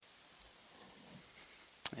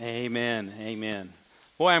Amen. Amen.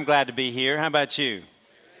 Boy, I'm glad to be here. How about you?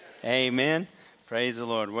 Amen. Praise the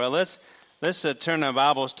Lord. Well, let's turn our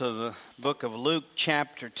Bibles to the book of Luke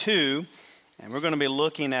chapter 2, and we're going to be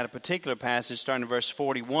looking at a particular passage starting in verse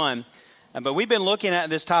 41. But we've been looking at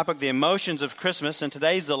this topic, the emotions of Christmas, and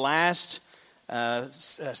today's the last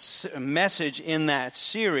message in that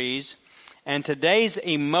series. And today's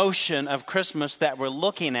emotion of Christmas that we're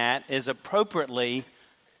looking at is appropriately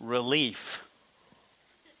relief.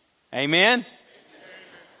 Amen?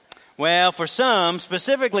 Well, for some,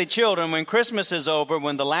 specifically children, when Christmas is over,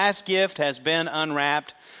 when the last gift has been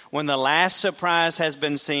unwrapped, when the last surprise has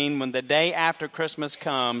been seen, when the day after Christmas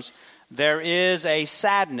comes, there is a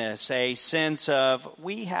sadness, a sense of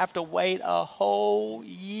we have to wait a whole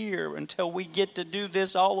year until we get to do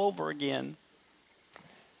this all over again.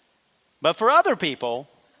 But for other people,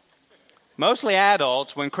 mostly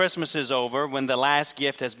adults, when Christmas is over, when the last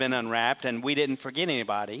gift has been unwrapped and we didn't forget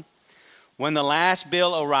anybody, when the last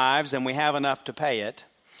bill arrives and we have enough to pay it,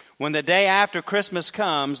 when the day after Christmas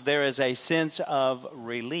comes, there is a sense of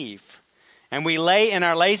relief. And we lay in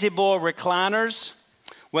our lazy boy recliners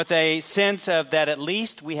with a sense of that at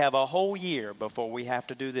least we have a whole year before we have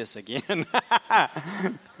to do this again.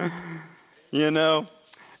 You know.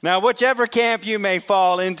 Now, whichever camp you may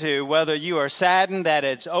fall into, whether you are saddened that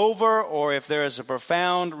it's over or if there is a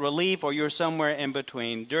profound relief or you're somewhere in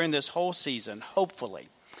between, during this whole season, hopefully,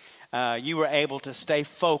 you were able to stay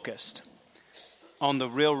focused on the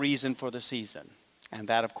real reason for the season. And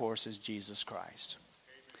that, of course, is Jesus Christ.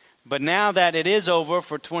 But now that it is over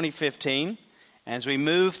for 2015, as we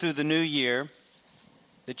move through the new year,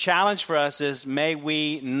 the challenge for us is may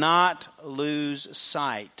we not lose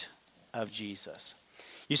sight of Jesus.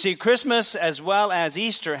 You see, Christmas as well as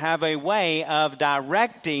Easter have a way of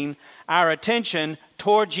directing our attention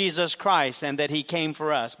toward Jesus Christ and that He came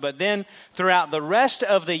for us. But then throughout the rest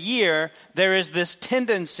of the year, there is this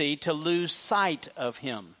tendency to lose sight of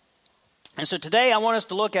Him. And so today I want us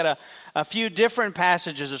to look at a few different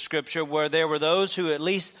passages of Scripture where there were those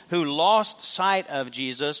who lost sight of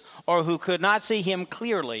Jesus or who could not see Him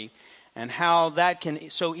clearly, and how that can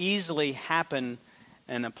so easily happen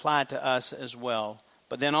and apply to us as well.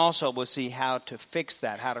 But then also we'll see how to fix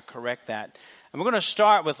that, how to correct that. And we're going to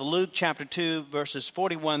start with Luke chapter 2, verses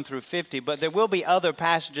 41 through 50. But there will be other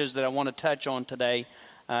passages that I want to touch on today,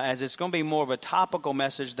 as it's going to be more of a topical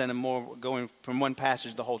message than a more going from one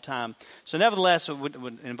passage the whole time. So nevertheless, I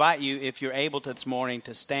would invite you, if you're able to this morning,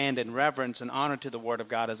 to stand in reverence and honor to the Word of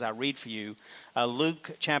God as I read for you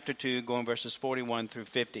Luke chapter 2, going verses 41 through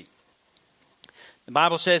 50. The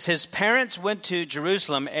Bible says, his parents went to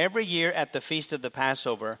Jerusalem every year at the feast of the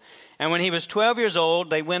Passover. And when he was 12 years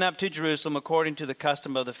old, they went up to Jerusalem according to the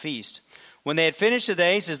custom of the feast. When they had finished the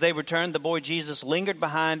days, as they returned, the boy Jesus lingered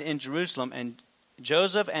behind in Jerusalem, and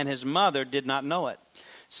Joseph and his mother did not know it.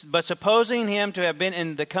 But supposing him to have been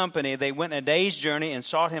in the company, they went a day's journey and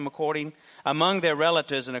sought him among their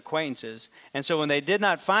relatives and acquaintances. And so when they did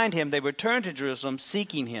not find him, they returned to Jerusalem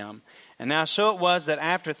seeking him. And now so it was that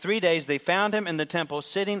after 3 days they found him in the temple,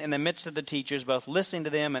 sitting in the midst of the teachers, both listening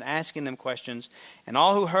to them and asking them questions. And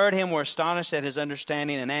all who heard him were astonished at his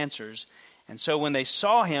understanding and answers. And so when they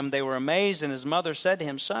saw him, they were amazed. And his mother said to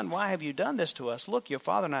him, Son, why have you done this to us? Look, your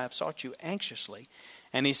father and I have sought you anxiously.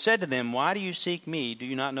 And he said to them, Why do you seek me? Do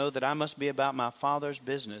you not know that I must be about my Father's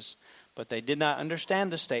business? But they did not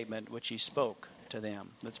understand the statement which he spoke to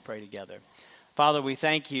them. Let's pray together. Father, we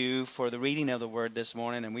thank you for the reading of the Word this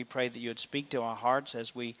morning, and we pray that you would speak to our hearts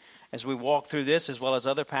as we walk through this, as well as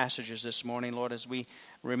other passages this morning, Lord, as we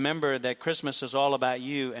remember that Christmas is all about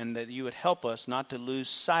you, and that you would help us not to lose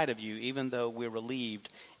sight of you, even though we're relieved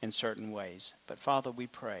in certain ways. But Father, we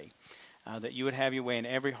pray that you would have your way in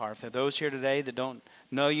every heart. For those here today that don't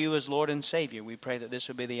know you as Lord and Savior, we pray that this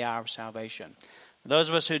would be the hour of salvation. For those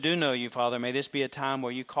of us who do know you, Father, may this be a time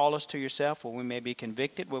where you call us to yourself, where we may be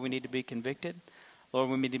convicted, where we need to be convicted.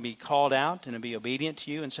 Lord, we need to be called out and to be obedient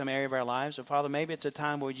to you in some area of our lives. Or, Father, maybe it's a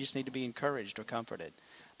time where we just need to be encouraged or comforted.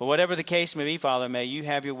 But whatever the case may be, Father, may you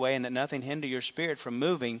have your way and that nothing hinder your Spirit from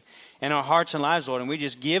moving in our hearts and lives, Lord. And we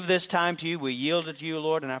just give this time to you. We yield it to you,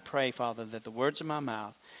 Lord. And I pray, Father, that the words of my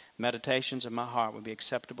mouth, meditations of my heart would be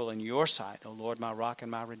acceptable in your sight, O Lord, my rock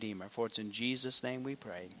and my redeemer. For it's in Jesus' name we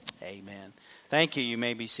pray. Amen. Thank you. You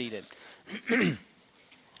may be seated.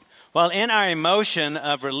 Well, in our emotion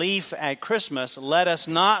of relief at Christmas, let us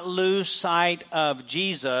not lose sight of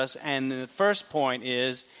Jesus. And the first point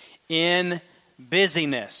is in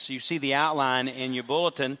busyness. You see the outline in your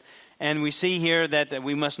bulletin. And we see here that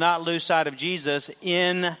we must not lose sight of Jesus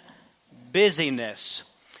in busyness.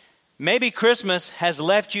 Maybe Christmas has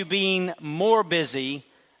left you being more busy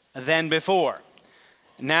than before.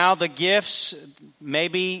 Now the gifts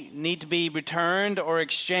maybe need to be returned or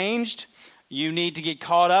exchanged. You need to get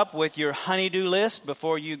caught up with your honey-do list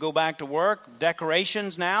before you go back to work.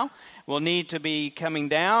 Decorations now will need to be coming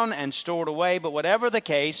down and stored away. But whatever the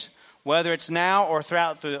case, whether it's now or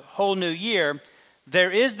throughout the whole new year,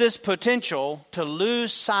 there is this potential to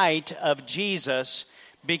lose sight of Jesus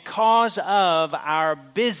because of our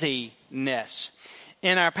busyness.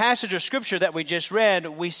 In our passage of Scripture that we just read,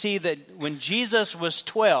 we see that when Jesus was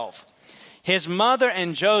 12, his mother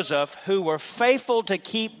and Joseph, who were faithful to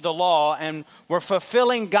keep the law and were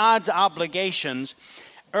fulfilling God's obligations,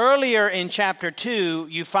 earlier in chapter 2,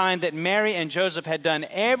 you find that Mary and Joseph had done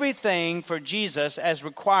everything for Jesus as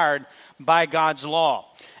required by God's law.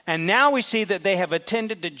 And now we see that they have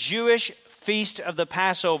attended the Jewish feast of the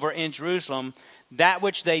Passover in Jerusalem, that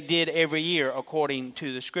which they did every year according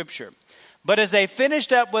to the Scripture. But as they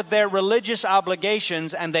finished up with their religious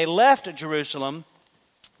obligations and they left Jerusalem,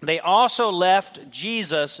 they also left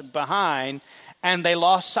Jesus behind and they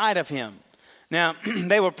lost sight of him. Now,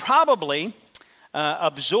 they were probably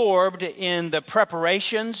absorbed in the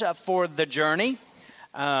preparations for the journey.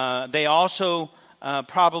 They also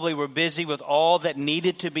probably were busy with all that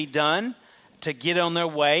needed to be done to get on their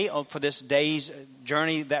way for this day's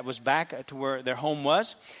journey that was back to where their home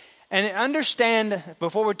was. And understand,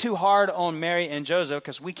 before we're too hard on Mary and Joseph,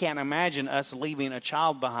 because we can't imagine us leaving a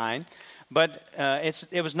child behind, but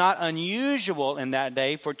it was not unusual in that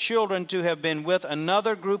day for children to have been with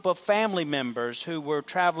another group of family members who were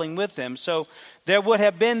traveling with them. So there would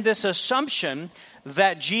have been this assumption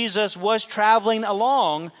that Jesus was traveling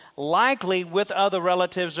along, likely with other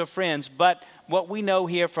relatives or friends. But what we know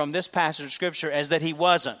here from this passage of Scripture is that he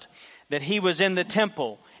wasn't, that he was in the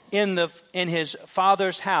temple, in his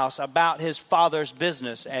Father's house, about his Father's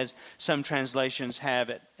business, as some translations have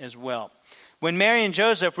it as well. When Mary and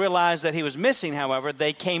Joseph realized that he was missing, however,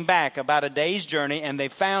 they came back about a day's journey and they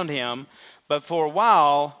found him. But for a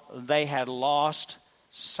while, they had lost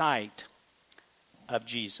sight of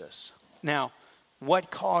Jesus. Now,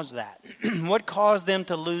 what caused that? What caused them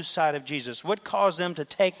to lose sight of Jesus? What caused them to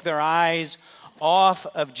take their eyes off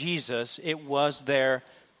of Jesus? It was their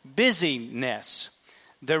busyness.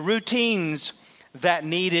 The routines that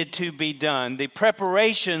needed to be done, the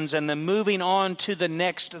preparations and the moving on to the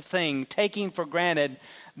next thing, taking for granted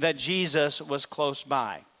that Jesus was close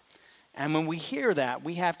by. And when we hear that,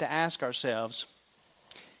 we have to ask ourselves,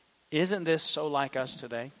 isn't this so like us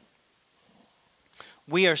today?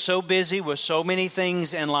 We are so busy with so many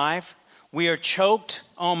things in life. We are choked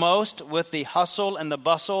almost with the hustle and the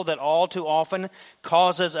bustle that all too often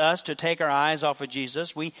causes us to take our eyes off of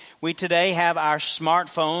Jesus. We today have our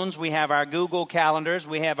smartphones, we have our Google calendars,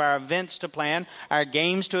 we have our events to plan, our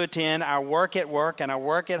games to attend, our work at work and our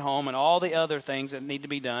work at home and all the other things that need to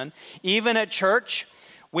be done. Even at church,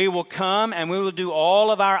 we will come and we will do all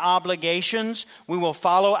of our obligations. We will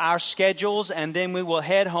follow our schedules and then we will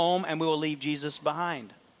head home and we will leave Jesus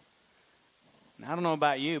behind. I don't know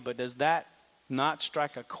about you, but does that not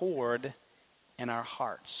strike a chord in our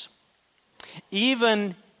hearts?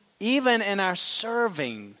 Even in our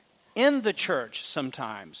serving in the church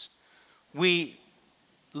sometimes, we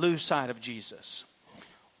lose sight of Jesus.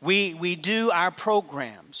 We do our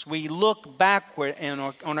programs. We look backward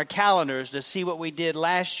on our calendars to see what we did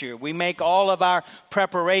last year. We make all of our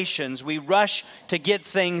preparations. We rush to get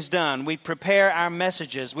things done. We prepare our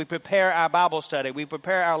messages. We prepare our Bible study. We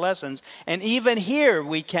prepare our lessons. And even here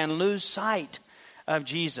we can lose sight of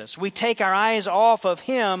Jesus. We take our eyes off of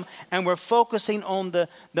him and we're focusing on the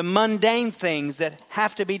mundane things that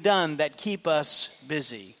have to be done that keep us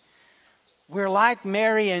busy. We're like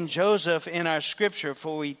Mary and Joseph in our Scripture,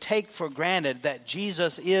 for we take for granted that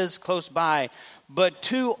Jesus is close by. But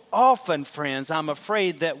too often, friends, I'm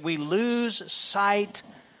afraid that we lose sight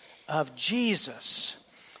of Jesus.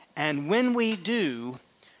 And when we do,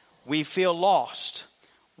 we feel lost.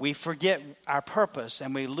 We forget our purpose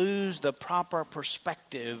and we lose the proper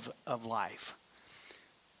perspective of life.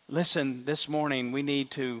 Listen, this morning we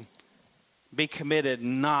need to be committed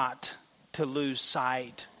not to lose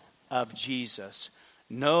sight of Jesus.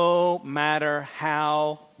 No matter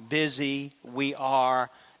how busy we are,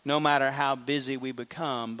 no matter how busy we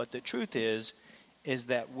become, but the truth is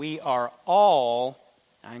that we are all,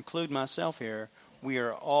 I include myself here, we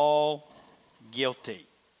are all guilty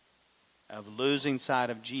of losing sight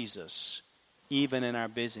of Jesus, even in our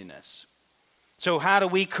busyness. So how do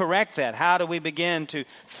we correct that? How do we begin to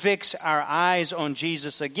fix our eyes on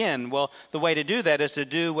Jesus again? Well, the way to do that is to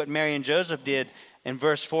do what Mary and Joseph did. In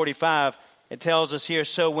verse 45, it tells us here,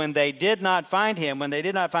 so when they did not find him, when they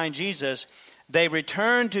did not find Jesus, they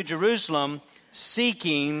returned to Jerusalem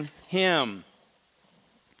seeking him.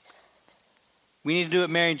 We need to do what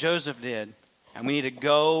Mary and Joseph did, and we need to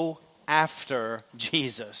go after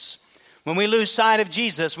Jesus. When we lose sight of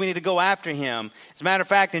Jesus, we need to go after him. As a matter of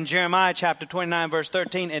fact, in Jeremiah chapter 29, verse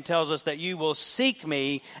 13, it tells us that you will seek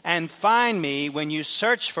me and find me when you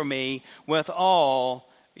search for me with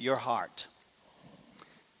all your heart.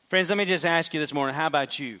 Friends, let me just ask you this morning, how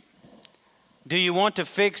about you? Do you want to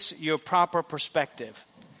fix your proper perspective?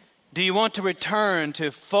 Do you want to return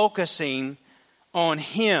to focusing on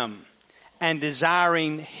him and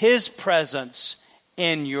desiring his presence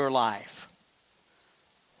in your life?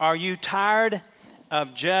 Are you tired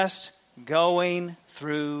of just going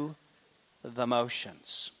through the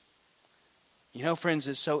motions? You know, friends,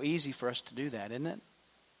 it's so easy for us to do that, isn't it?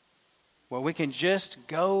 Where we can just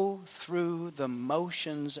go through the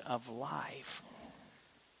motions of life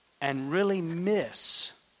and really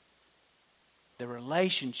miss the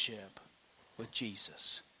relationship with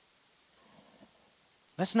Jesus.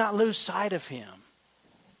 Let's not lose sight of him.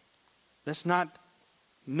 Let's not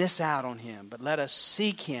miss out on him, but let us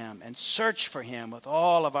seek him and search for him with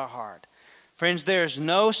all of our heart. Friends, there is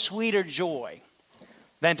no sweeter joy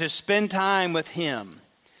than to spend time with him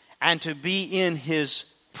and to be in his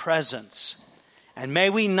presence. And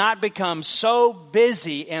may we not become so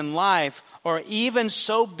busy in life or even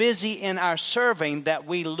so busy in our serving that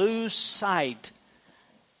we lose sight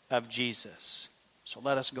of Jesus. So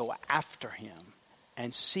let us go after him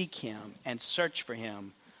and seek him and search for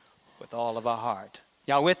him with all of our heart.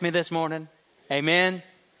 Y'all with me this morning? Amen?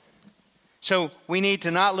 So we need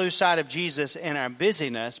to not lose sight of Jesus in our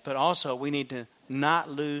busyness, but also we need to not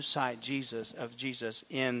lose sight of Jesus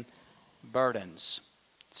in burdens.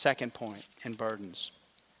 Second point, in burdens.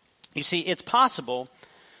 You see, it's possible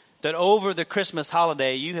that over the Christmas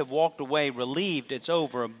holiday you have walked away relieved it's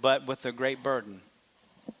over, but with a great burden.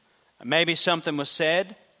 Maybe something was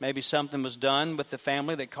said, maybe something was done with the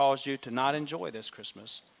family that caused you to not enjoy this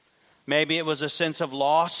Christmas. Maybe it was a sense of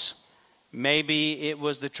loss. Maybe it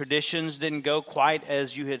was the traditions didn't go quite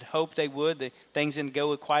as you had hoped they would. The things didn't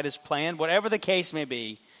go quite as planned. Whatever the case may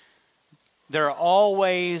be, there are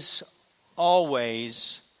always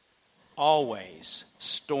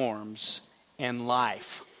storms in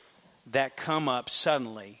life that come up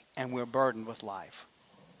suddenly, and we're burdened with life.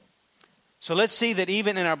 So let's see that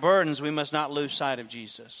even in our burdens, we must not lose sight of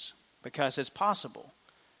Jesus, because it's possible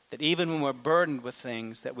that even when we're burdened with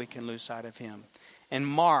things that we can lose sight of him. In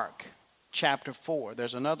Mark chapter 4,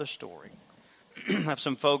 there's another story of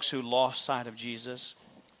some folks who lost sight of Jesus.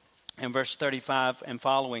 In verse 35 and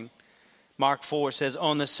following, Mark 4 says,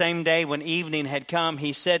 on the same day when evening had come,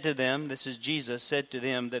 he said to them, this is Jesus, said to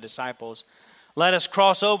them, the disciples, let us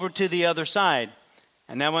cross over to the other side.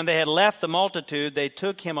 And now when they had left the multitude, they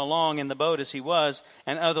took him along in the boat as he was,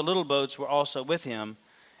 and other little boats were also with him.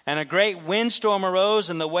 And a great windstorm arose,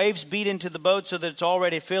 and the waves beat into the boat so that it's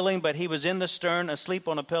already filling. But he was in the stern, asleep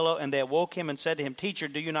on a pillow. And they awoke him and said to him, Teacher,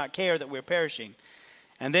 do you not care that we're perishing?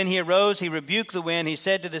 And then he arose, he rebuked the wind. He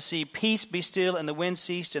said to the sea, Peace, be still. And the wind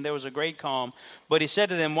ceased, and there was a great calm. But he said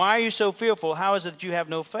to them, Why are you so fearful? How is it that you have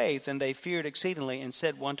no faith? And they feared exceedingly and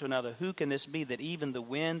said one to another, Who can this be that even the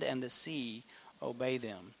wind and the sea obey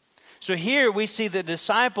them? So here we see the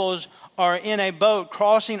disciples are in a boat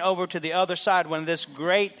crossing over to the other side when this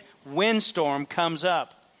great windstorm comes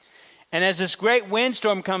up. And as this great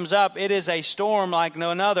windstorm comes up, it is a storm like no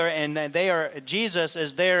other, and Jesus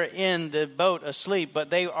is there in the boat asleep, but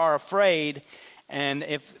they are afraid. And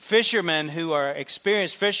if fishermen who are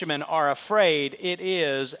experienced fishermen are afraid, it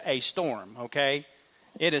is a storm, okay?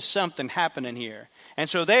 It is something happening here. And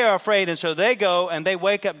so they are afraid, and so they go and they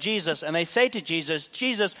wake up Jesus, and they say to Jesus,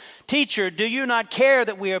 Jesus, Teacher, do you not care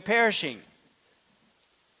that we are perishing?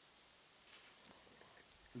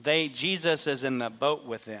 Jesus is in the boat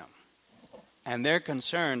with them, and they're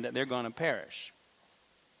concerned that they're going to perish.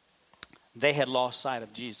 They had lost sight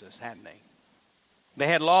of Jesus, hadn't they? They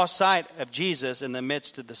had lost sight of Jesus in the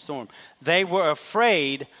midst of the storm. They were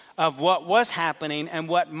afraid of what was happening and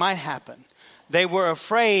what might happen. They were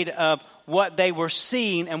afraid of what they were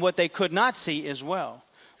seeing and what they could not see as well.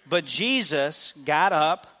 But Jesus got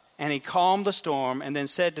up and he calmed the storm and then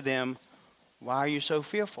said to them, Why are you so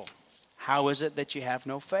fearful? How is it that you have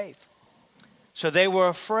no faith? So they were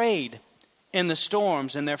afraid in the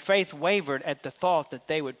storms, and their faith wavered at the thought that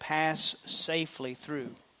they would pass safely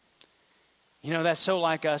through. You know, that's so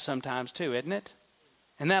like us sometimes too, isn't it?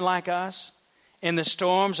 Isn't that like us? In the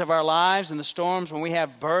storms of our lives, in the storms when we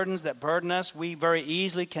have burdens that burden us, we very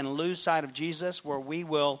easily can lose sight of Jesus, where we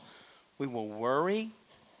will worry,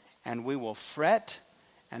 and we will fret,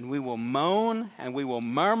 and we will moan, and we will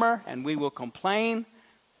murmur, and we will complain,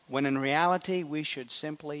 when in reality we should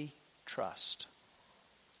simply trust.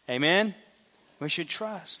 Amen? We should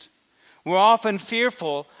trust. We're often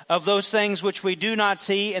fearful of those things which we do not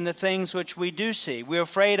see and the things which we do see. We're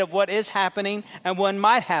afraid of what is happening and what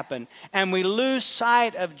might happen. And we lose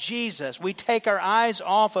sight of Jesus. We take our eyes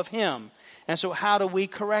off of Him. And so how do we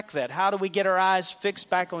correct that? How do we get our eyes fixed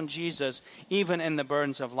back on Jesus, even in the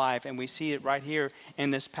burdens of life? And we see it right here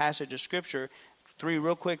in this passage of Scripture. 3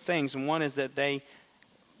 real quick things. And one is that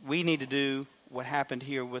we need to do what happened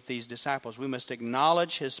here with these disciples. We must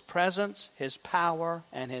acknowledge His presence, His power,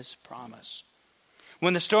 and His promise.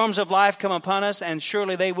 When the storms of life come upon us, and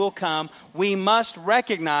surely they will come, we must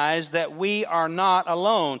recognize that we are not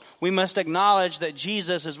alone. We must acknowledge that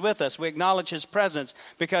Jesus is with us. We acknowledge His presence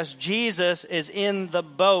because Jesus is in the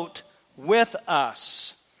boat with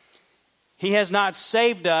us. He has not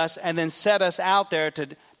saved us and then set us out there to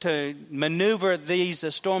maneuver these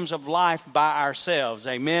storms of life by ourselves.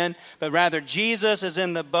 Amen. But rather, Jesus is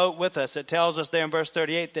in the boat with us. It tells us there in verse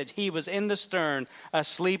 38 that He was in the stern,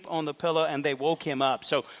 asleep on the pillow, and they woke Him up.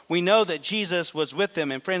 So we know that Jesus was with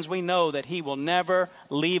them. And friends, we know that He will never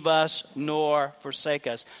leave us nor forsake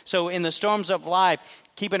us. So in the storms of life,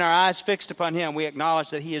 keeping our eyes fixed upon Him, we acknowledge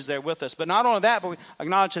that He is there with us. But not only that, but we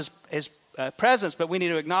acknowledge His presence, but we need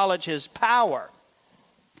to acknowledge His power.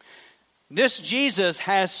 This Jesus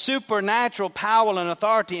has supernatural power and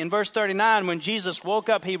authority. In verse 39, when Jesus woke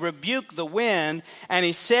up, He rebuked the wind and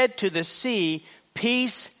He said to the sea,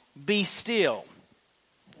 "Peace, be still."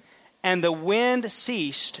 And the wind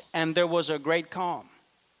ceased and there was a great calm.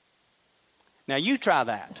 Now you try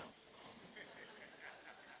that.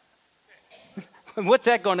 What's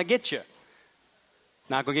that going to get you?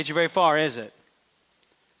 Not going to get you very far, is it?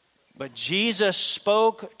 But Jesus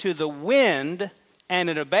spoke to the wind and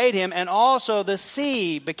it obeyed Him, and also the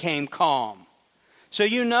sea became calm. So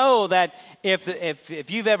you know that if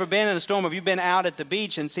you've ever been in a storm, if you've been out at the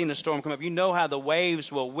beach and seen a storm come up, you know how the waves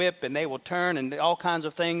will whip and they will turn and all kinds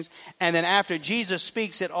of things. And then after Jesus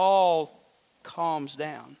speaks, it all calms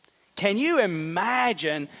down. Can you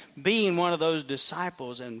imagine being one of those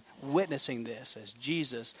disciples and witnessing this as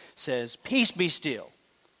Jesus says, "Peace, be still.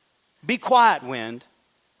 Be quiet, wind,"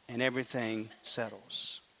 and everything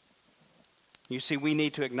settles. You see, we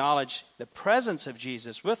need to acknowledge the presence of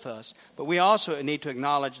Jesus with us, but we also need to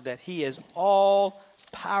acknowledge that He is all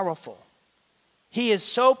powerful. He is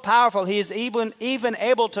so powerful, He is even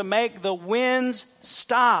able to make the winds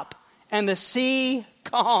stop and the sea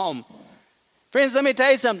calm. Friends, let me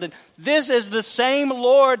tell you something. This is the same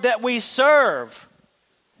Lord that we serve.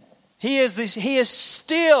 He is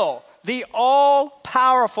still the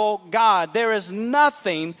all-powerful God. There is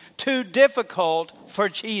nothing too difficult for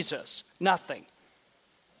Jesus. Nothing.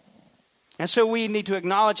 And so we need to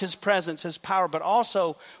acknowledge His presence, His power, but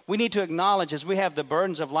also we need to acknowledge, as we have the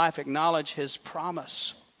burdens of life, acknowledge His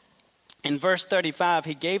promise. In verse 35,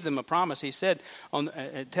 He gave them a promise. He said,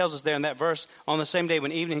 it tells us there in that verse, on the same day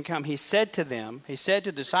when evening had come, He said to them, He said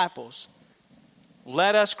to the disciples,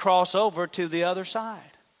 "Let us cross over to the other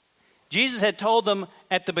side." Jesus had told them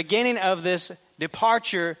at the beginning of this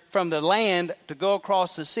departure from the land to go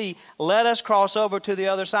across the sea, "Let us cross over to the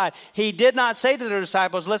other side." He did not say to the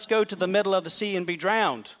disciples, "Let's go to the middle of the sea and be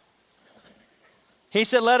drowned." He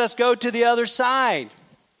said, "Let us go to the other side."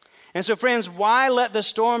 And so, friends, why let the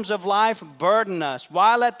storms of life burden us?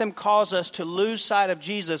 Why let them cause us to lose sight of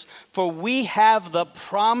Jesus? For we have the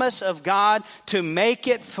promise of God to make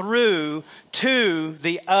it through to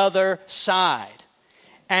the other side.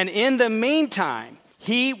 And in the meantime,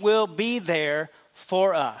 He will be there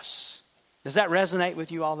for us. Does that resonate with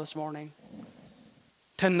you all this morning?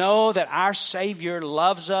 To know that our Savior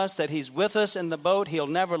loves us, that He's with us in the boat, He'll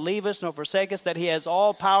never leave us nor forsake us, that He has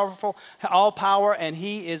all power, and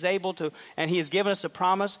He is able to, and He has given us a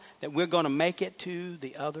promise that we're going to make it to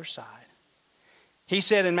the other side. He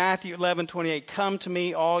said in Matthew 11:28, "Come to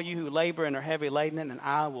me, all you who labor and are heavy laden, and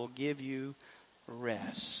I will give you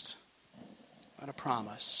rest." What a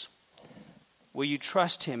promise. Will you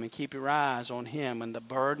trust Him and keep your eyes on Him and the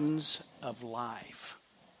burdens of life?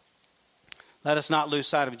 Let us not lose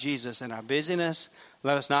sight of Jesus in our busyness.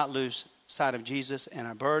 Let us not lose sight of Jesus in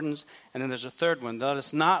our burdens. And then there's a third one. Let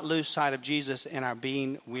us not lose sight of Jesus in our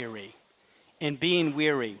being weary. In being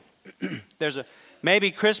weary. Maybe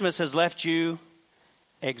Christmas has left you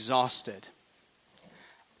exhausted.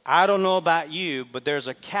 I don't know about you, but there's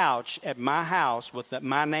a couch at my house with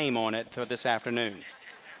my name on it for this afternoon.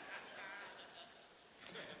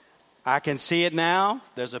 I can see it now.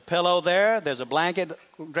 There's a pillow there. There's a blanket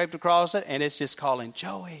draped across it. And it's just calling,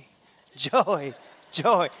 "Joey, Joey,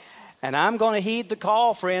 Joey." And I'm going to heed the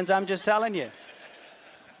call, friends. I'm just telling you.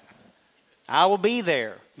 I will be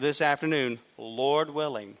there this afternoon, Lord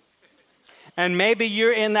willing. And maybe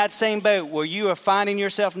you're in that same boat where you are finding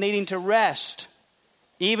yourself needing to rest,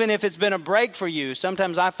 even if it's been a break for you.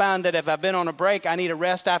 Sometimes I find that if I've been on a break, I need a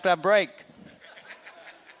rest after I break.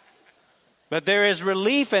 But there is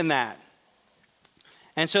relief in that.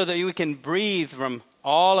 And so that we can breathe from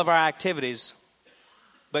all of our activities,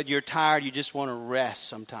 but you're tired, you just want to rest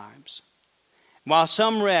sometimes. While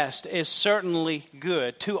some rest is certainly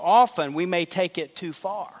good, too often we may take it too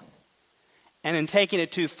far. And in taking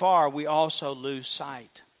it too far, we also lose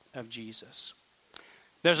sight of Jesus.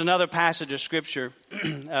 There's another passage of Scripture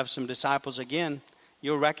of some disciples. Again,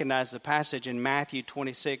 you'll recognize the passage in Matthew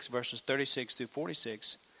 26, verses 36 through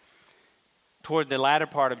 46. Toward the latter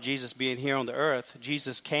part of Jesus being here on the earth,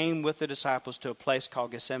 Jesus came with the disciples to a place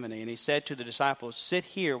called Gethsemane. And he said to the disciples, "Sit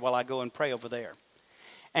here while I go and pray over there."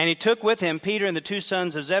 And he took with him Peter and the two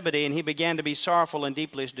sons of Zebedee, and he began to be sorrowful and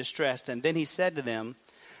deeply distressed. And then he said to them,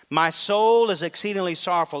 "My soul is exceedingly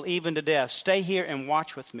sorrowful, even to death. Stay here and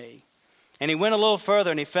watch with me." And he went a little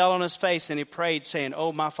further, and he fell on his face, and he prayed, saying,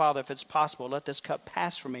 "Oh, my Father, if it's possible, let this cup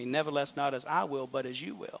pass from me. Nevertheless, not as I will, but as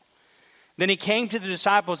you will." Then he came to the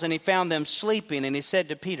disciples, and he found them sleeping. And he said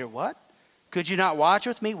to Peter, "What? Could you not watch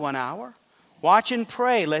with me 1 hour? Watch and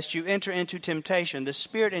pray, lest you enter into temptation. The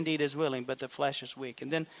spirit indeed is willing, but the flesh is weak."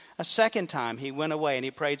 And then a second time he went away, and he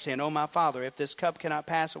prayed, saying, "Oh, my Father, if this cup cannot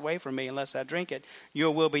pass away from me unless I drink it,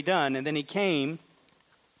 your will be done." And then he came,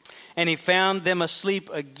 and he found them asleep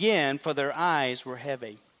again, for their eyes were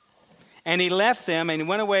heavy. And he left them, and he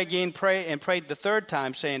went away again and prayed the third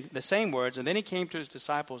time, saying the same words. And then he came to his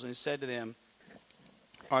disciples, and he said to them,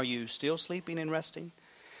 "Are you still sleeping and resting?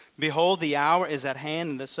 Behold, the hour is at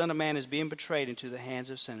hand, and the Son of Man is being betrayed into the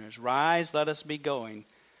hands of sinners. Rise, let us be going.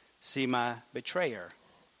 See, my betrayer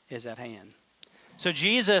is at hand." So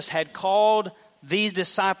Jesus had called these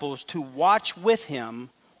disciples to watch with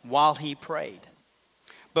him while he prayed.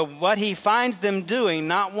 But what he finds them doing,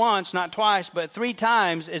 not once, not twice, but 3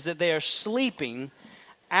 times, is that they are sleeping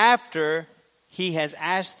after he has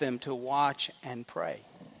asked them to watch and pray.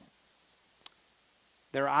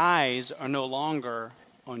 Their eyes are no longer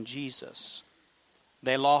on Jesus.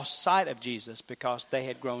 They lost sight of Jesus because they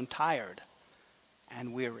had grown tired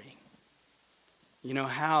and weary. You know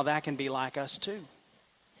how that can be like us too.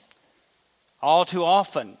 All too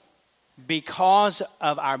often, because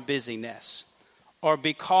of our busyness or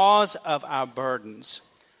because of our burdens,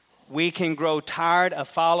 we can grow tired of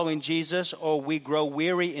following Jesus, or we grow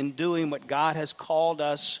weary in doing what God has called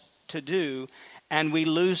us to do, and we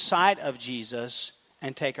lose sight of Jesus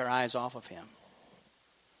and take our eyes off of him.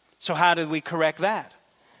 So how do we correct that?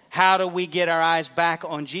 How do we get our eyes back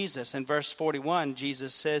on Jesus? In verse 41,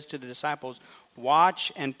 Jesus says to the disciples,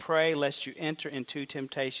 "Watch and pray lest you enter into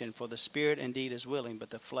temptation, for the spirit indeed is willing,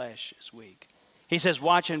 but the flesh is weak." He says,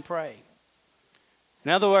 watch and pray.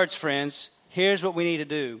 In other words, friends, here's what we need to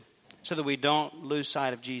do so that we don't lose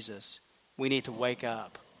sight of Jesus. We need to wake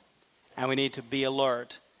up, and we need to be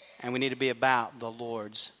alert, and we need to be about the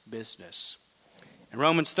Lord's business. In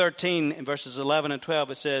Romans 13, in verses 11 and 12,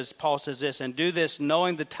 it says, Paul says this, "And do this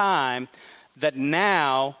knowing the time, that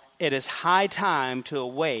now it is high time to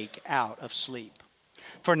awake out of sleep.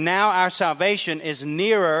 For now our salvation is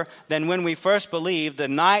nearer than when we first believed. The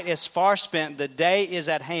night is far spent, the day is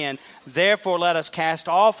at hand. Therefore let us cast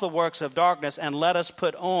off the works of darkness, and let us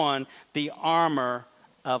put on the armor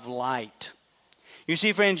of light." You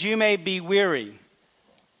see, friends, you may be weary,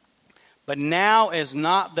 but now is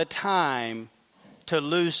not the time to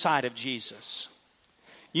lose sight of Jesus.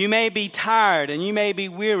 You may be tired and you may be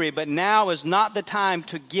weary, but now is not the time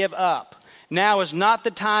to give up. Now is not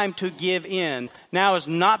the time to give in. Now is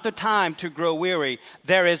not the time to grow weary.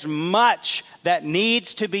 There is much that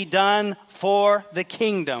needs to be done for the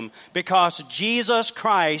kingdom, because Jesus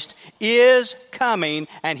Christ is coming,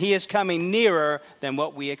 and he is coming nearer than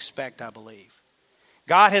what we expect, I believe.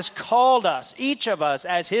 God has called us, each of us,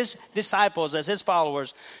 as his disciples, as his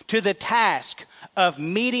followers, to the task of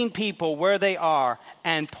meeting people where they are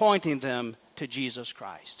and pointing them to Jesus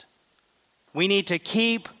Christ. We need to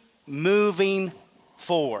keep moving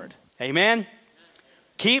forward. Amen?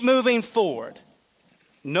 Keep moving forward,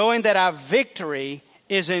 knowing that our victory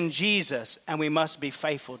is in Jesus, and we must be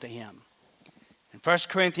faithful to him. In 1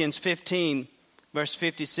 Corinthians 15, verse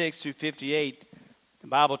 56 through 58, the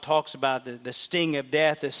Bible talks about the sting of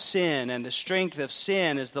death is sin, and the strength of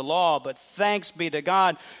sin is the law. But thanks be to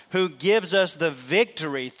God who gives us the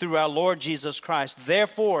victory through our Lord Jesus Christ.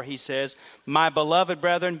 Therefore, he says, "My beloved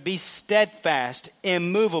brethren, be steadfast,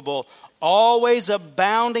 immovable, always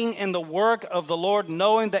abounding in the work of the Lord,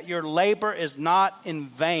 knowing that your labor is not in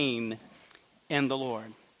vain in the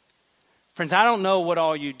Lord." Friends, I don't know what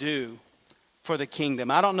all you do, for the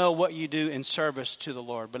kingdom. I don't know what you do in service to the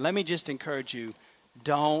Lord, but let me just encourage you,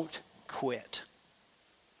 don't quit.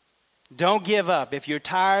 Don't give up. If you're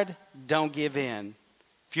tired, don't give in.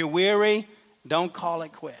 If you're weary, don't call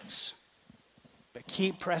it quits. But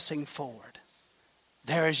keep pressing forward.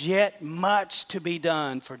 There is yet much to be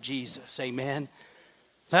done for Jesus. Amen.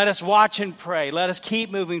 Let us watch and pray. Let us keep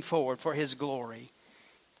moving forward for His glory.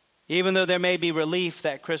 Even though there may be relief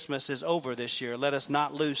that Christmas is over this year, let us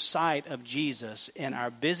not lose sight of Jesus in our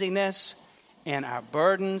busyness and our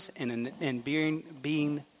burdens and in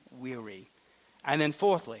being weary. And then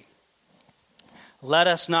fourthly, let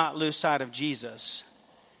us not lose sight of Jesus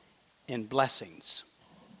in blessings.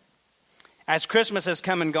 As Christmas has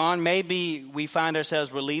come and gone, maybe we find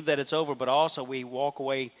ourselves relieved that it's over, but also we walk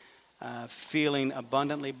away feeling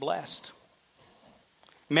abundantly blessed.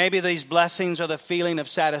 Maybe these blessings are the feeling of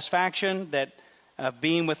satisfaction that of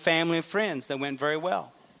being with family and friends that went very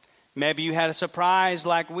well. Maybe you had a surprise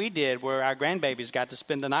like we did where our grandbabies got to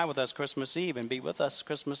spend the night with us Christmas Eve and be with us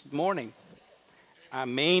Christmas morning. I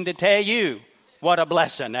mean to tell you, what a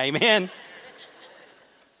blessing. Amen.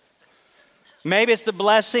 Maybe it's the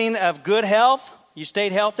blessing of good health. You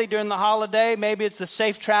stayed healthy during the holiday. Maybe it's the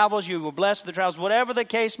safe travels. You were blessed with the travels. Whatever the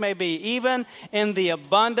case may be, even in the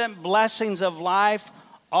abundant blessings of life,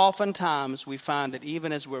 oftentimes we find that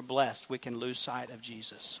even as we're blessed, we can lose sight of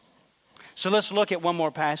Jesus. So let's look at one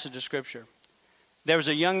more passage of Scripture. There was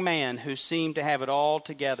a young man who seemed to have it all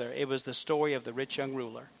together. It was the story of the rich young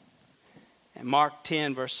ruler. In Mark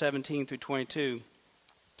 10, verse 17 through 22,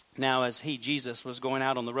 now as Jesus, was going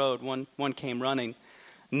out on the road, one came running,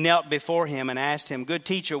 knelt before him and asked him, "Good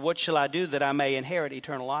teacher, what shall I do that I may inherit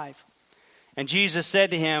eternal life?" And Jesus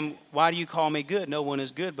said to him, "Why do you call me good? No one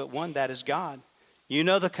is good but one, that is God. You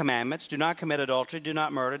know the commandments. Do not commit adultery, do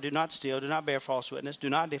not murder, do not steal, do not bear false witness, do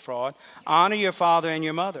not defraud. Honor your father and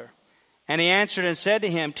your mother." And he answered and said to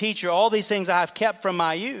him, "Teacher, all these things I have kept from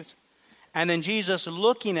my youth." And then Jesus,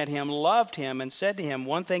 looking at him, loved him and said to him,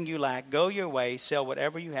 "One thing you lack, go your way, sell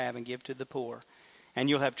whatever you have and give to the poor, and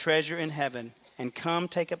you'll have treasure in heaven. And come,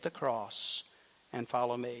 take up the cross and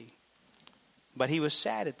follow me." But he was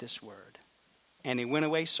sad at this word, and he went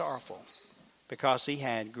away sorrowful, because he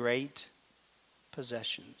had great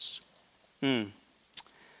possessions.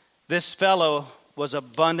 This fellow was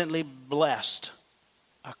abundantly blessed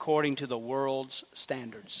according to the world's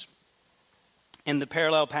standards. In the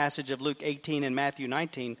parallel passage of Luke 18 and Matthew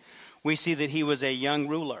 19, we see that he was a young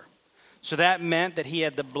ruler. So that meant that he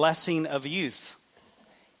had the blessing of youth.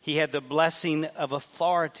 He had the blessing of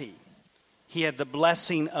authority. He had the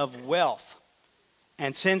blessing of wealth.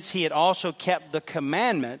 And since he had also kept the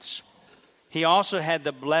commandments, he also had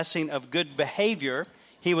the blessing of good behavior.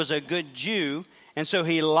 He was a good Jew, and so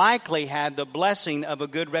he likely had the blessing of a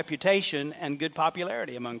good reputation and good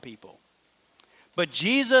popularity among people. But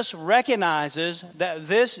Jesus recognizes that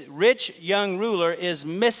this rich young ruler is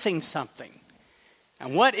missing something.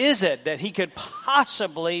 And what is it that he could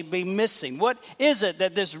possibly be missing? What is it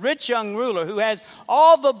that this rich young ruler, who has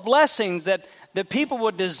all the blessings that people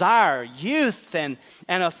would desire, youth and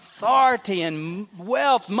authority and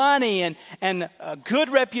wealth, money and a good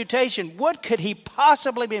reputation, what could he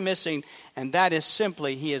possibly be missing? And that is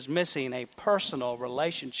simply, he is missing a personal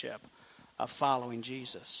relationship of following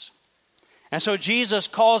Jesus. And so Jesus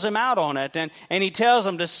calls him out on it, and he tells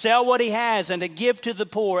him to sell what he has and to give to the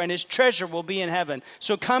poor, and his treasure will be in heaven.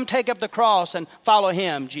 So come take up the cross and follow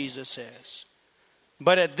him, Jesus says.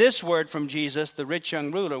 But at this word from Jesus, the rich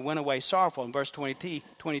young ruler went away sorrowful. In verse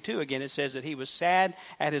 22 again, it says that he was sad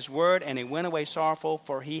at his word, and he went away sorrowful,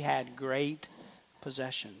 for he had great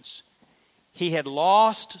possessions. He had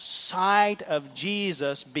lost sight of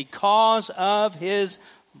Jesus because of his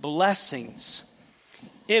blessings.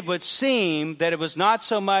 It would seem that it was not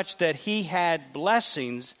so much that he had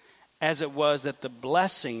blessings as it was that the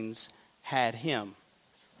blessings had him.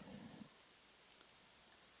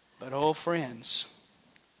 But oh friends,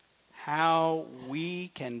 how we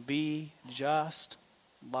can be just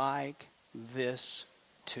like this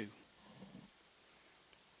too.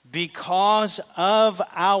 Because of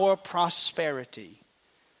our prosperity,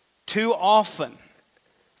 too often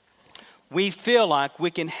we feel like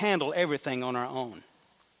we can handle everything on our own.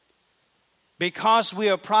 Because we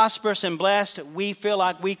are prosperous and blessed, we feel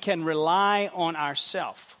like we can rely on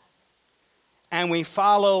ourselves. And we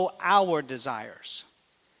follow our desires.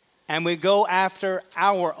 And we go after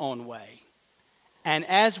our own way. And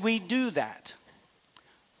as we do that,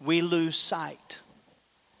 we lose sight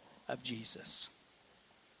of Jesus.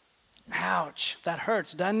 Ouch, that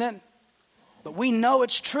hurts, doesn't it? But we know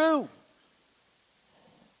it's true.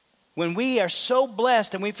 When we are so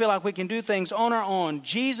blessed and we feel like we can do things on our own,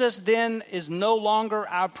 Jesus then is no longer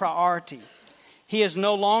our priority. He is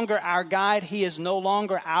no longer our guide. He is no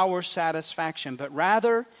longer our satisfaction. But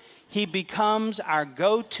rather, He becomes our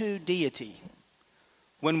go-to deity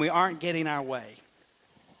when we aren't getting our way,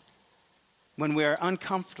 when we are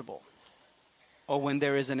uncomfortable, or when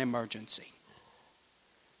there is an emergency.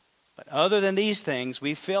 But other than these things,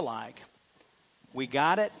 we feel like we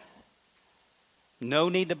got it. No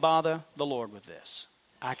need to bother the Lord with this.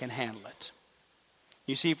 I can handle it.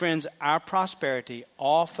 You see, friends, our prosperity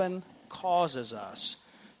often causes us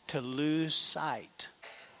to lose sight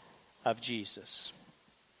of Jesus.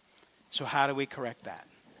 So how do we correct that?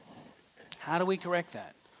 How do we correct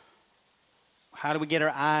that? How do we get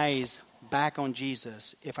our eyes back on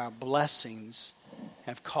Jesus if our blessings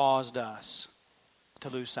have caused us to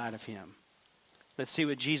lose sight of Him? Let's see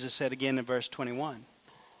what Jesus said again in verse 21.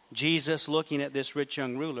 Jesus, looking at this rich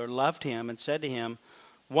young ruler, loved him and said to him,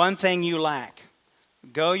 "One thing you lack.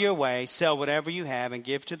 Go your way, sell whatever you have and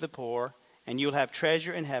give to the poor, and you'll have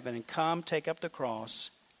treasure in heaven. And come, take up the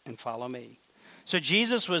cross and follow me." So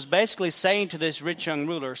Jesus was basically saying to this rich young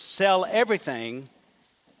ruler, sell everything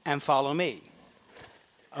and follow me.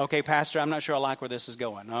 Okay, Pastor, I'm not sure I like where this is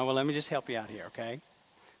going. Oh, well, let me just help you out here, okay?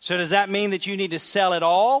 So does that mean that you need to sell it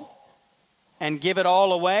all and give it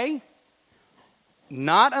all away?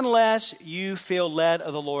 Not unless you feel led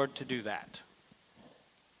of the Lord to do that.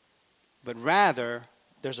 But rather,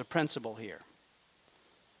 there's a principle here.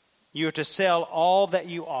 You are to sell all that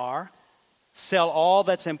you are, sell all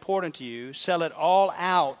that's important to you, sell it all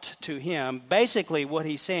out to Him. Basically, what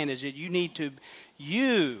He's saying is that you need to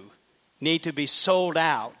be sold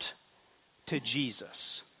out to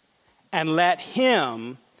Jesus and let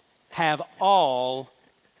Him have all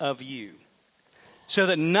of you, so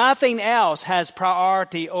that nothing else has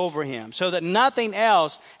priority over Him, so that nothing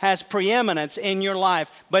else has preeminence in your life,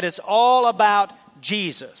 but it's all about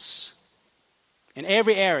Jesus in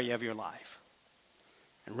every area of your life.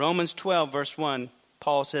 In Romans 12, verse 1,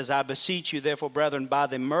 Paul says, "I beseech you, therefore, brethren, by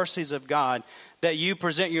the mercies of God, that you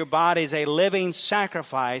present your bodies a living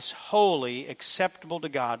sacrifice, holy, acceptable to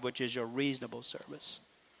God, which is your reasonable service."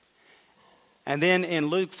 And then in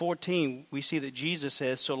Luke 14, we see that Jesus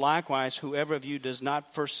says, "So likewise, whoever of you does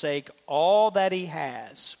not forsake all that he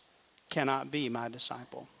has cannot be my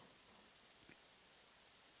disciple."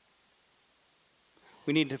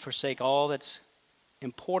 We need to forsake all that's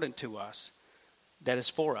important to us, that is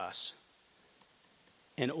for us,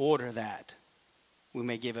 in order that we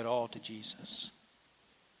may give it all to Jesus.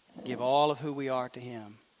 Give all of who we are to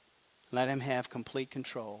Him. Let Him have complete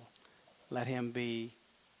control. Let Him be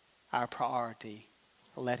our priority.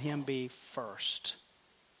 Let Him be first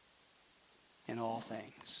in all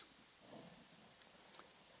things.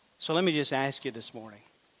 So let me just ask you this morning,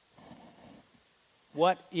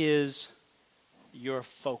 what is your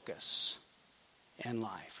focus in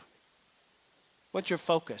life? What's your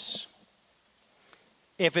focus?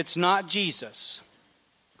 If it's not Jesus,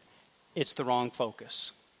 it's the wrong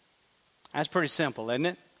focus. That's pretty simple, isn't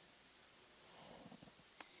it?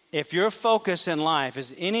 If your focus in life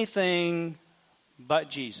is anything but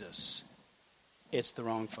Jesus, it's the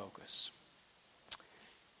wrong focus.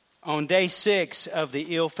 On day 6 of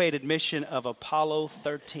the ill-fated mission of Apollo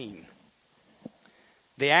 13,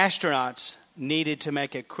 the astronauts needed to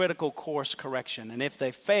make a critical course correction, and if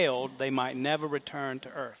they failed, they might never return to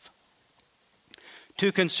Earth.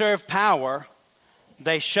 To conserve power,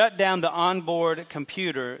 they shut down the onboard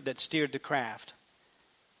computer that steered the craft.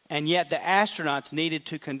 And yet the astronauts needed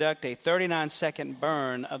to conduct a 39-second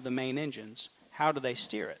burn of the main engines. How do they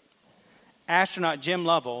steer it? Astronaut Jim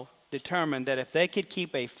Lovell determined that if they could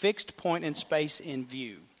keep a fixed point in space in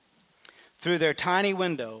view, through their tiny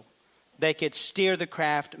window, they could steer the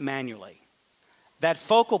craft manually. That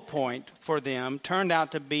focal point for them turned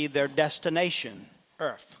out to be their destination,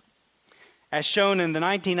 Earth. As shown in the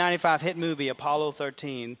 1995 hit movie Apollo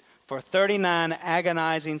 13, for 39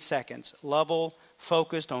 agonizing seconds, Lovell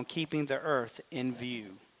focused on keeping the Earth in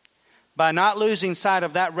view. By not losing sight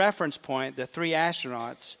of that reference point, the 3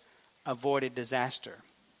 astronauts avoided disaster.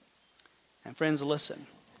 And friends, listen.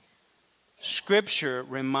 Scripture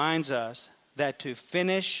reminds us that to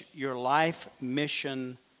finish your life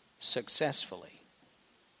mission successfully,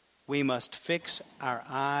 we must fix our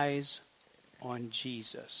eyes on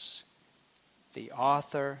Jesus, the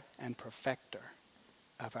author and perfecter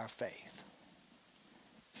of our faith.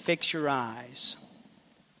 Fix your eyes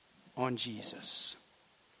on Jesus.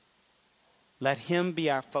 Let Him be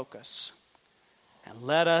our focus. And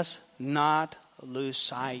let us not lose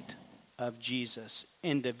sight of Jesus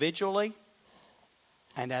individually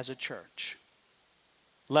and as a church.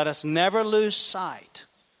 Let us never lose sight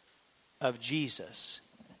of Jesus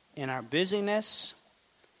in our busyness,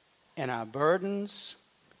 in our burdens,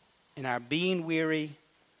 in our being weary,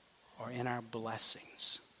 or in our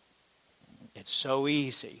blessings. It's so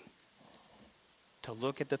easy to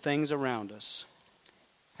look at the things around us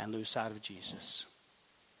and lose sight of Jesus.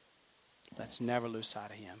 Let's never lose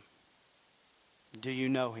sight of him. Do you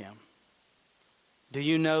know him? Do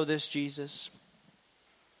you know this Jesus?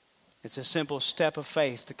 It's a simple step of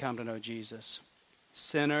faith to come to know Jesus.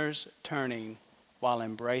 Sinners turning while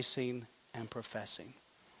embracing and professing.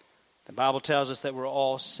 The Bible tells us that we're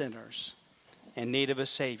all sinners in need of a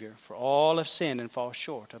Savior. For all have sinned and fall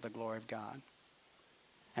short of the glory of God.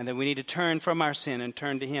 And that we need to turn from our sin and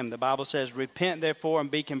turn to him. The Bible says, repent therefore and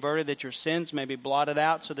be converted, that your sins may be blotted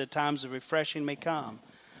out, so that times of refreshing may come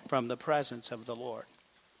from the presence of the Lord.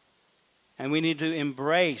 And we need to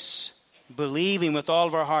embrace believing with all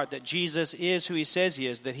of our heart that Jesus is who he says he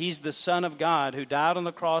is, that he's the Son of God who died on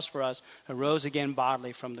the cross for us, who rose again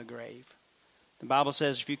bodily from the grave. The Bible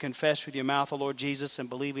says if you confess with your mouth the Lord Jesus and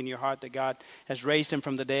believe in your heart that God has raised him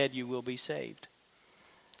from the dead, you will be saved.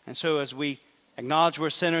 And so as we acknowledge we're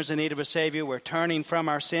sinners in need of a Savior, we're turning from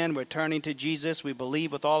our sin, we're turning to Jesus, we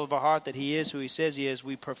believe with all of our heart that he is who he says he is,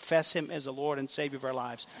 we profess him as the Lord and Savior of our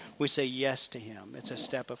lives, we say yes to him. It's a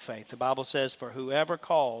step of faith. The Bible says, for whoever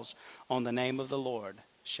calls on the name of the Lord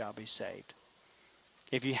shall be saved.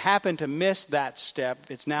 If you happen to miss that step,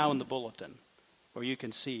 it's now in the bulletin, where you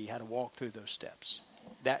can see how to walk through those steps.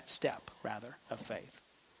 That step, rather, of faith.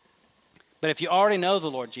 But if you already know the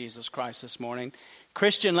Lord Jesus Christ this morning,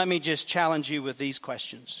 Christian, let me just challenge you with these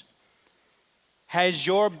questions. Has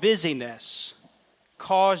your busyness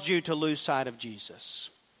caused you to lose sight of Jesus?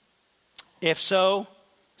 If so,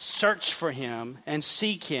 search for him and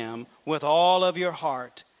seek him with all of your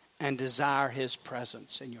heart and desire his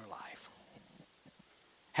presence in your life.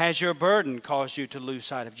 Has your burden caused you to lose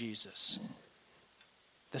sight of Jesus?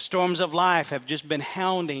 The storms of life have just been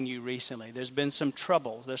hounding you recently. There's been some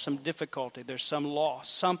trouble. There's some difficulty. There's some loss.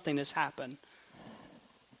 Something has happened.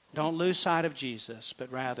 Don't lose sight of Jesus,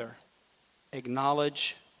 but rather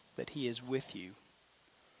acknowledge that he is with you,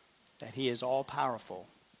 that he is all-powerful,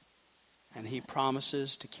 and he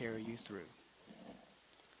promises to carry you through.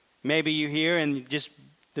 Maybe you're here and just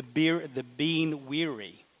the being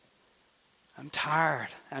weary. I'm tired.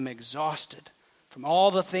 I'm exhausted from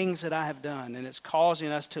all the things that I have done, and it's causing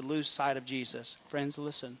us to lose sight of Jesus. Friends,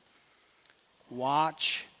 listen.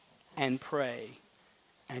 Watch and pray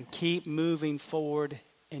and keep moving forward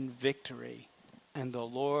in victory, and the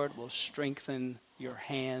Lord will strengthen your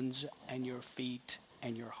hands and your feet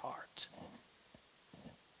and your heart.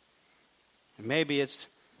 And maybe it's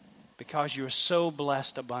because you're so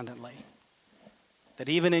blessed abundantly that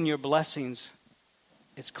even in your blessings,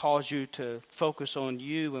 it's caused you to focus on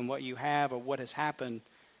you and what you have or what has happened,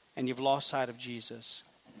 and you've lost sight of Jesus.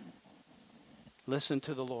 Listen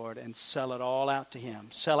to the Lord and sell it all out to him.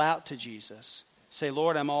 Sell out to Jesus. Say,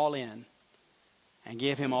 Lord, I'm all in. And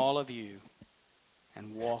give him all of you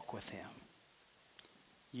and walk with him.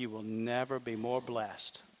 You will never be more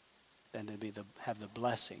blessed than to have the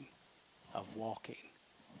blessing of walking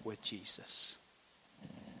with Jesus.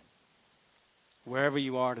 Wherever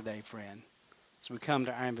you are today, friend, as we come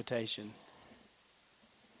to our invitation,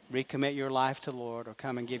 recommit your life to the Lord or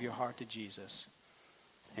come and give your heart to Jesus.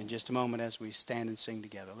 In just a moment as we stand and sing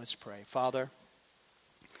together, let's pray. Father,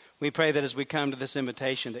 we pray that as we come to this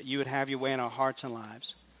invitation that you would have your way in our hearts and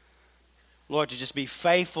lives. Lord, to just be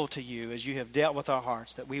faithful to you as you have dealt with our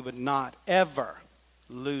hearts, that we would not ever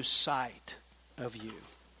lose sight of you,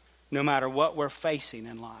 no matter what we're facing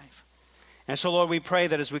in life. And so, Lord, we pray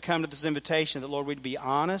that as we come to this invitation, that, Lord, we'd be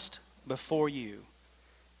honest before you.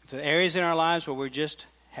 If there are areas in our lives where we just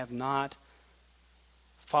have not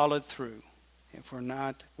followed through, if we're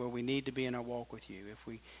not where we need to be in our walk with you, if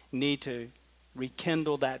we need to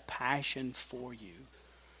rekindle that passion for you.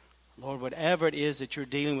 Lord, whatever it is that you're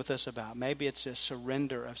dealing with us about, maybe it's a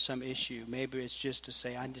surrender of some issue. Maybe it's just to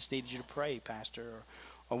say, I just need you to pray, Pastor,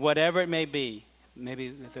 or whatever it may be. Maybe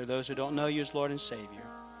if there are those who don't know you as Lord and Savior.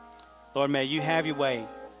 Lord, may you have your way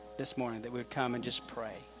this morning that we would come and just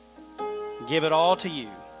pray. Give it all to you,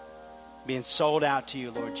 being sold out to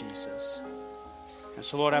you, Lord Jesus. And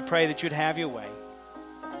so, Lord, I pray that you'd have your way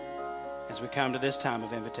as we come to this time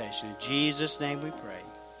of invitation. In Jesus' name we pray.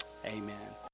 Amen.